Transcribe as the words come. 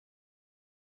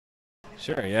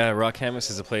Sure, yeah. Rock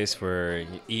Canvas is a place where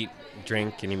you eat,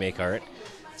 drink, and you make art.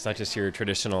 It's not just your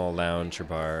traditional lounge or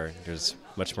bar. There's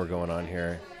much more going on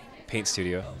here. Paint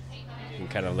studio. You can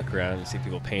kind of look around and see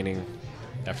people painting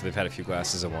after they've had a few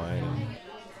glasses of wine.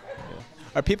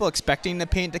 Are people expecting the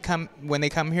paint to come when they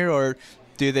come here, or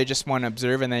do they just want to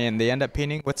observe and they end up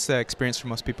painting? What's the experience for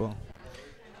most people?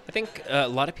 I think a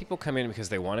lot of people come in because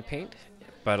they want to paint,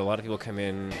 but a lot of people come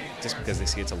in just because they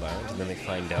see it's a lounge, and then they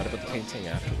find out about the painting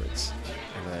afterwards.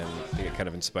 And then they get kind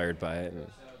of inspired by it, and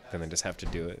then they just have to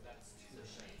do it.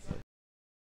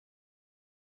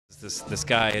 This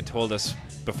guy had told us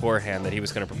beforehand that he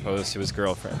was going to propose to his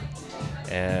girlfriend.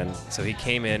 And so he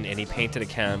came in and he painted a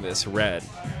canvas red,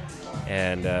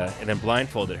 and then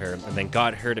blindfolded her, and then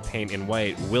got her to paint in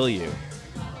white, "Will you?"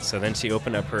 So then she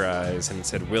opened up her eyes and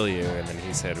said, "Will you?" And then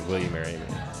he said, "Will you marry me?"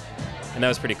 And that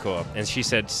was pretty cool. And she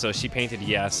said, so she painted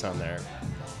yes on there.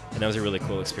 And that was a really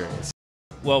cool experience.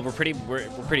 Well, we're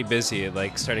pretty busy.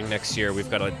 Like, starting next year, we've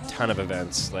got a ton of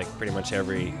events. Like, pretty much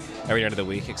every night of the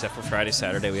week, except for Friday,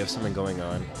 Saturday, we have something going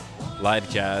on. Live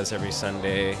jazz every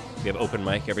Sunday. We have open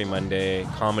mic every Monday.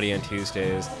 Comedy on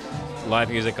Tuesdays. Live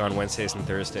music on Wednesdays and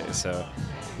Thursdays. So,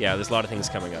 yeah, there's a lot of things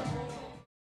coming up.